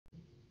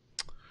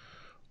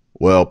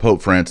Well,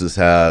 Pope Francis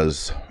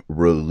has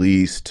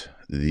released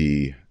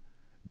the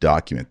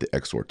document, the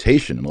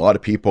exhortation, and a lot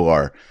of people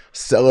are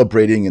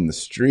celebrating in the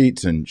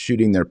streets and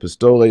shooting their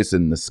pistoles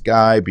in the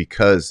sky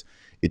because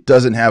it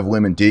doesn't have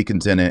women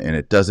deacons in it and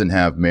it doesn't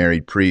have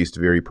married priests,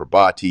 viri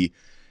probati,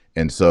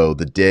 and so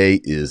the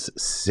day is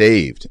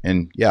saved.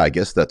 And yeah, I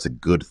guess that's a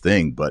good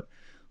thing, but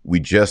we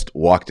just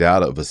walked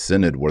out of a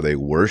synod where they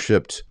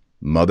worshiped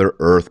Mother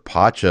Earth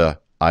Pacha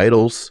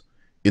idols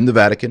in the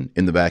Vatican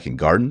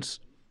Gardens,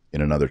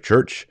 in another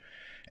church.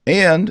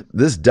 And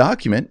this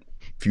document,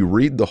 if you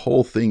read the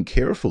whole thing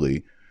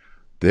carefully,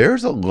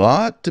 there's a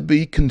lot to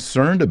be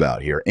concerned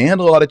about here and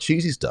a lot of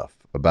cheesy stuff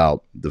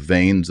about the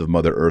veins of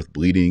Mother Earth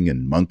bleeding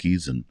and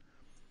monkeys and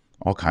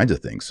all kinds of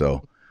things.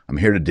 So I'm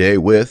here today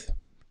with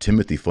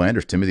Timothy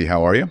Flanders. Timothy,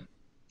 how are you?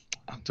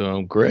 I'm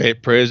doing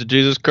great. Praise to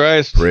Jesus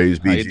Christ. Praise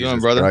How be you doing,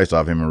 Jesus brother? Christ,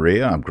 Ave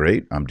Maria. I'm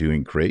great. I'm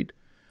doing great.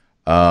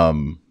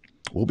 Um,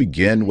 we'll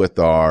begin with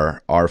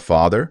our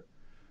Father,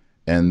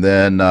 and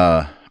then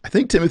I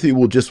think Timothy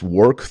will just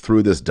work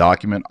through this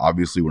document.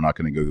 Obviously, we're not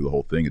going to go through the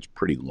whole thing. It's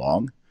pretty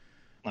long,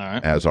 All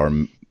right. as are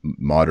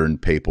modern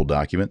papal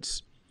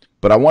documents.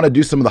 But I want to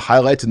do some of the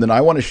highlights, and then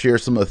I want to share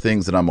some of the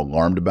things that I'm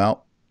alarmed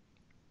about.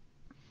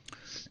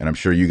 And I'm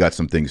sure you got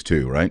some things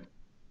too, right?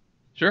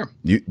 Sure.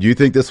 Do you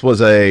think this was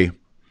a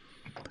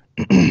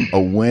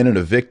win and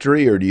a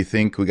victory, or do you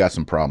think we got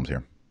some problems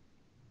here?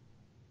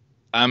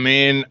 I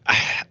mean,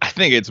 I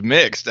think it's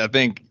mixed. I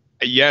think,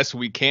 yes,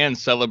 we can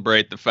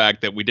celebrate the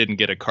fact that we didn't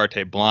get a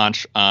carte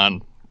blanche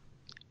on,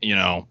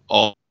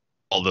 all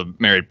the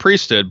married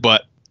priesthood,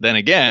 but then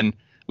again,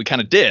 we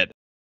kind of did.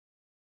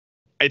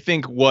 I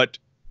think what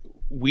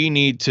we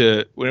need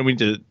to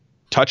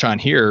touch on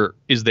here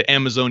is the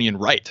Amazonian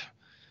Rite,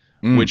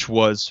 which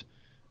was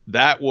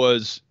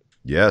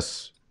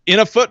Yes. in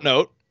a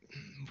footnote.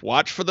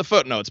 Watch for the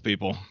footnotes,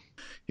 people.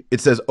 It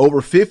says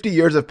over 50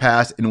 years have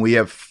passed, and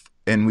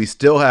we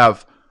still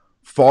have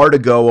far to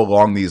go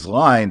along these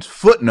lines.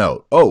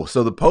 Footnote. Oh,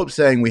 so the Pope's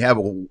saying we have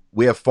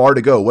far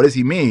to go. What does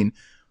he mean?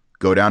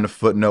 Go down to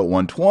footnote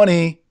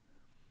 120.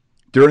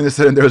 During the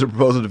synod, there was a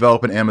proposal to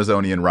develop an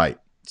Amazonian rite.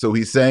 So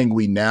he's saying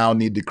we now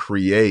need to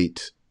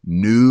create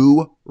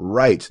new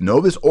rites.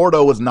 Novus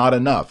Ordo was not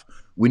enough.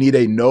 We need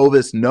a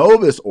Novus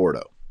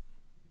Ordo.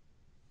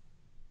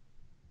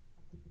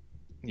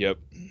 Yep.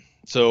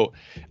 So,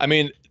 I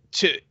mean,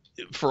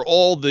 for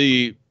all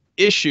the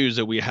issues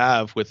that we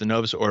have with the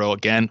Novus Ordo,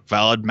 again,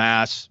 valid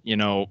mass,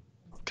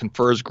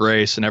 confers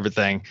grace and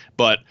everything,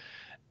 but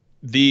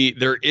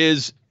there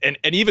is, and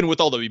even with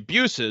all the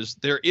abuses,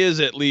 there is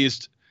at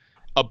least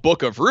a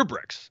book of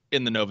rubrics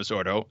in the Novus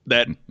Ordo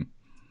that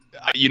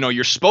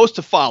you're supposed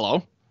to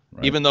follow,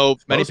 Right. even though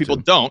many people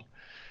don't.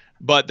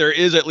 But there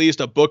is at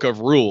least a book of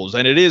rules,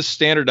 and it is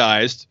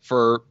standardized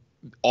for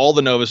all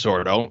the Novus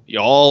Ordo.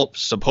 You're all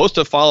supposed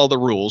to follow the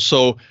rules.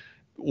 So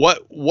what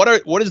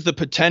is the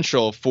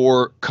potential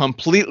for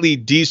completely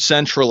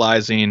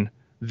decentralizing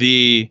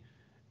the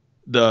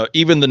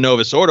even the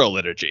Novus Ordo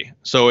liturgy?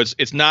 So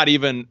it's not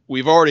even,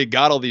 we've already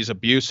got all these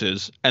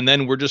abuses, and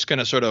then we're just going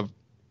to sort of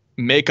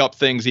make up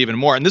things even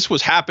more. And this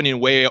was happening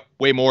way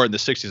more in the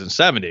 60s and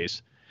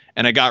 70s,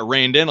 and it got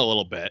reined in a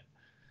little bit.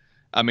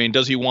 I mean,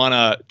 does he want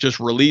to just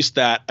release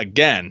that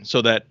again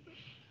so that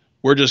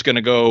we're just going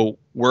to go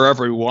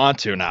wherever we want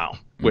to now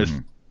with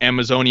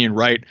Amazonian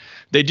Rite?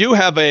 They do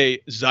have a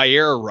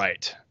Zaire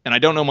Rite, and I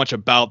don't know much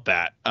about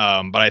that,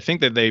 but I think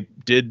that they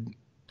did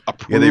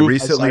approve. Yeah, they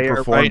recently Zaire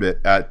performed Rite.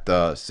 it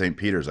at St.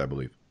 Peter's, I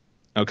believe.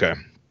 Okay.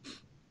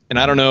 And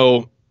I don't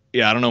know.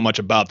 Yeah, I don't know much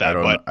about that.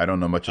 I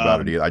don't know much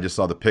about it either. I just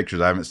saw the pictures.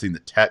 I haven't seen the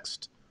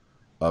text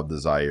of the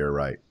Zaire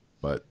Rite,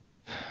 but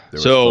there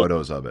were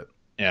photos of it.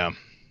 Yeah.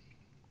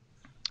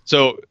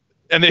 So,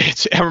 and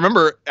I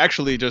remember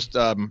actually just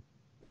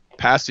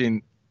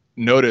passing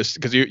notice,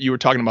 because you were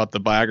talking about the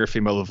biography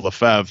of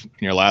Lefebvre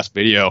in your last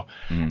video,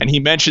 and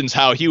he mentions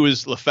how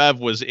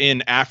Lefebvre was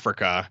in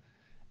Africa,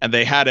 and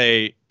they had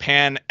a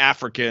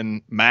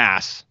Pan-African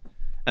mass,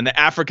 and the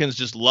Africans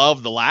just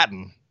loved the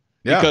Latin.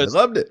 Yeah, because, they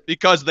loved it.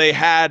 Because they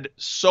had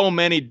so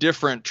many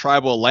different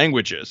tribal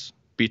languages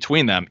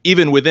between them,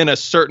 even within a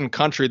certain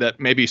country that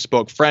maybe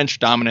spoke French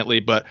dominantly,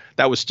 but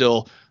that was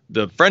still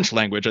the French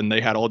language, and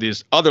they had all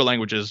these other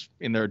languages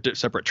in their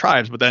separate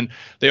tribes. But then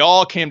they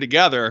all came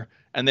together,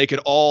 and they could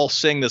all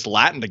sing this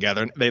Latin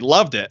together. And they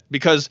loved it,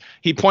 because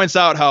he points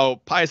out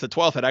how Pius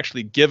XII had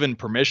actually given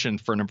permission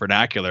for a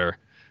vernacular,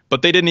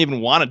 but they didn't even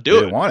want to do it.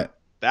 They didn't want it.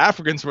 The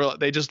Africans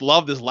they just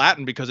loved this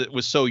Latin because it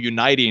was so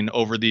uniting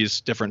over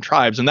these different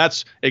tribes. And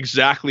that's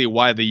exactly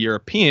why the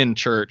European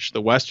church,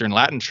 the Western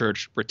Latin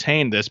church,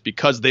 retained this,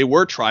 because they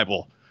were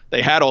tribal.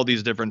 They had all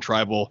these different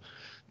tribal,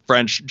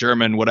 French,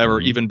 German, whatever,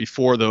 even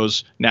before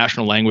those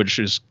national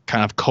languages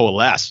kind of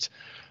coalesced.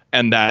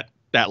 And that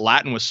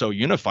Latin was so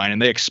unifying, and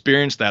they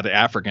experienced that, the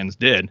Africans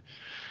did.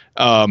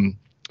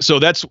 So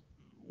that's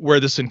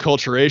where this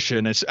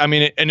enculturation is. I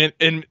mean,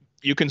 and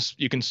you can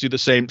say the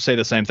same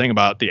thing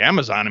about the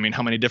Amazon. I mean,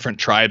 how many different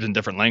tribes and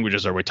different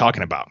languages are we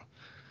talking about?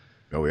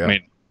 Oh yeah. I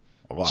mean,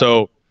 a lot.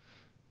 so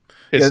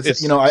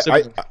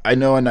I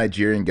know a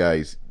Nigerian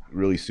guy.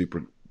 really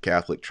super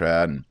Catholic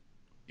trad, and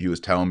he was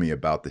telling me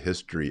about the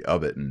history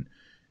of it, and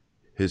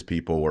his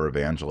people were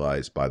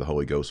evangelized by the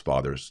Holy Ghost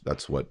Fathers.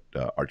 That's what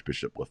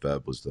Archbishop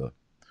Lefebvre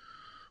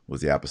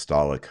was the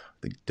apostolic,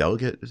 I think,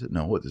 delegate. Is it?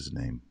 No, what is his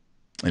name?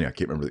 Anyway, I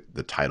can't remember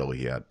the title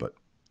he had, but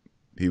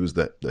he was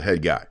the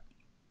head guy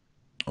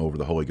over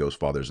the Holy Ghost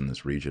Fathers in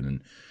this region.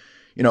 And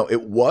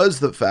it was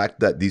the fact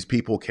that these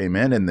people came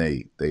in and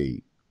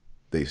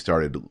they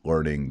started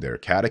learning their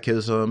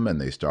catechism,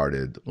 and they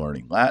started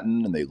learning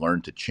Latin, and they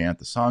learned to chant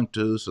the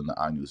Sanctus and the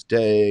Agnus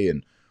Dei,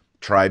 and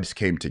tribes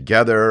came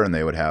together and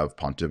they would have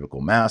pontifical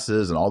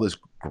masses and all this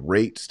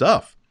great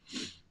stuff.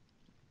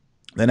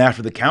 Then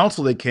after the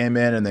council, they came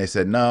in and they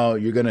said, no,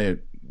 you're going to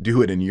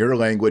do it in your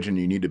language and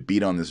you need to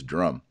beat on this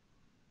drum.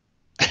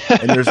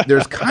 And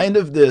there's kind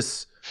of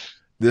this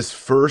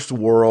first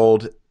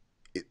world,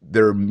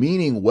 they're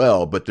meaning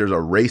well, but there's a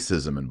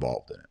racism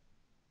involved in it.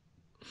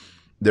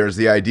 There's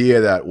the idea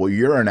that, well,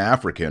 you're an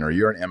African or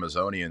you're an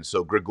Amazonian,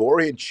 so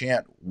Gregorian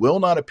chant will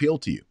not appeal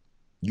to you.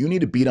 You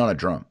need to beat on a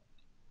drum.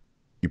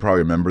 You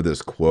probably remember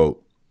this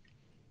quote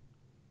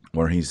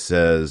where he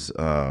says,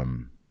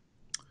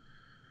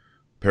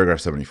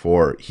 paragraph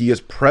 74, he is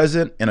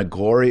present in a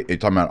glory,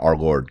 talking about our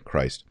Lord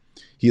Christ.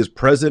 He is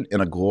present in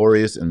a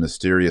glorious and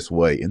mysterious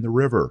way in the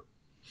river,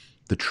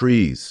 the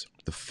trees,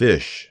 the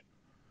fish,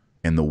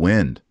 and the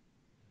wind,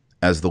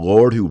 as the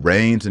Lord who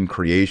reigns in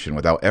creation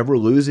without ever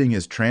losing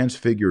his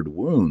transfigured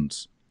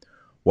wounds,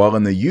 while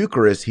in the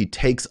Eucharist he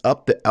takes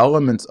up the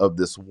elements of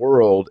this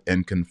world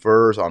and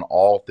confers on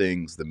all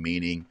things the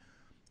meaning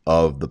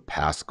of the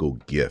Paschal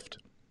gift.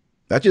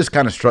 That just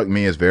kind of struck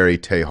me as very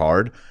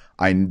Teilhard.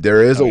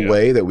 There is a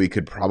way that we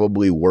could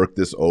probably work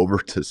this over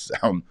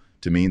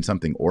to mean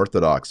something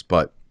orthodox,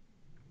 but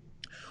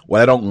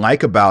what I don't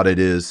like about it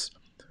is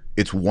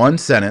it's one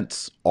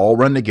sentence all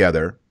run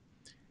together,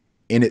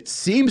 and it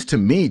seems to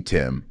me,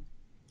 Tim,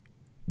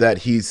 that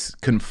he's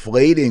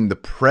conflating the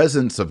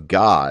presence of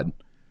God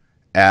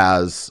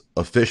as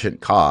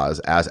efficient cause,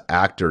 as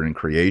actor in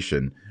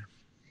creation,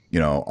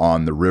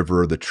 on the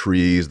river, the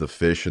trees, the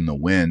fish, and the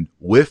wind,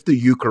 with the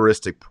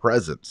Eucharistic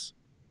presence.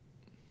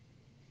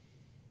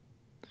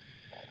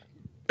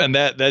 And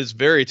that is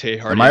very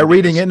Teilhardian. Am I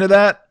reading into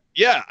that?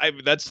 Yeah,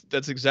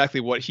 that's exactly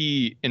what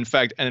he, in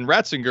fact, and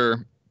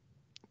Ratzinger,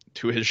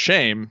 to his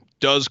shame,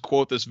 does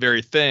quote this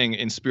very thing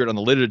in Spirit on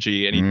the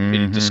Liturgy, and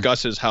he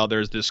discusses how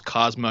there's this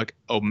cosmic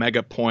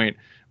omega point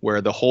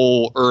where the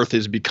whole earth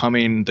is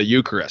becoming the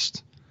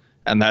Eucharist.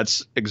 And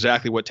that's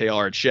exactly what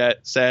Teilhard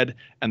said,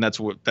 and that's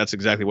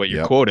exactly what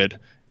you quoted.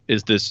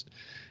 Is this?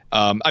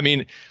 I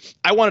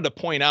wanted to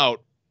point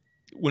out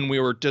when we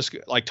were just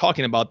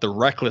talking about the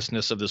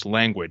recklessness of this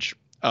language.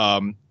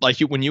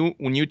 When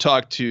you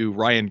talk to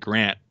Ryan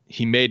Grant,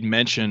 he made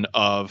mention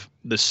of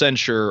the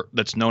censure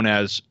that's known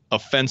as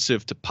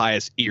offensive to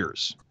pious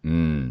ears,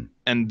 and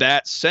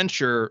that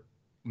censure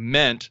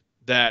meant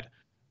that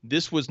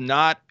this was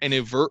not an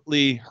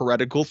overtly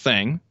heretical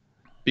thing.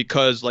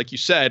 Because, like you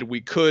said, we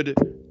could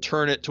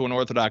turn it to an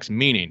Orthodox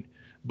meaning,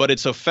 but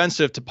it's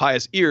offensive to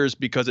pious ears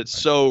because it's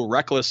so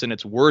reckless in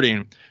its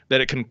wording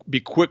that it can be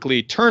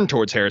quickly turned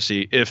towards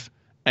heresy if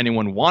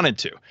anyone wanted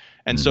to.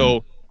 And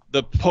so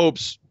the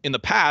popes in the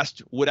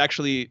past would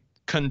actually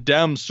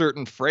condemn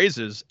certain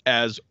phrases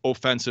as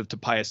offensive to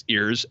pious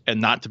ears and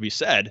not to be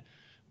said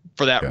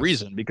for that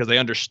reason, because they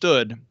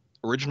understood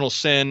original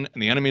sin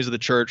and the enemies of the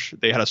church.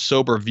 They had a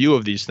sober view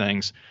of these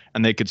things,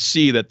 and they could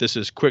see that this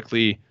is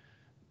quickly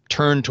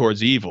turn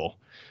towards evil.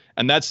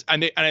 And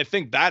I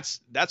think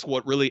that's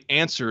what really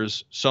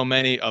answers so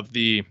many of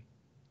the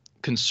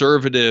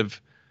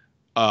conservative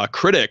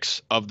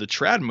critics of the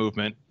trad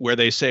movement, where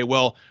they say,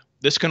 well,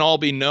 this can all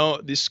be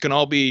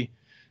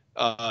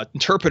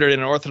interpreted in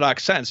an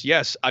Orthodox sense.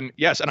 Yes, and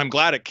I'm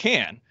glad it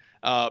can.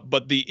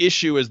 But the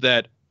issue is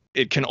that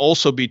it can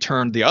also be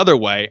turned the other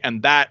way,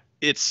 and that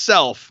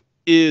itself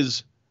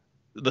is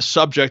the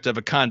subject of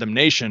a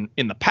condemnation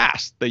in the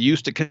past. They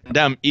used to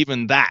condemn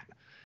even that.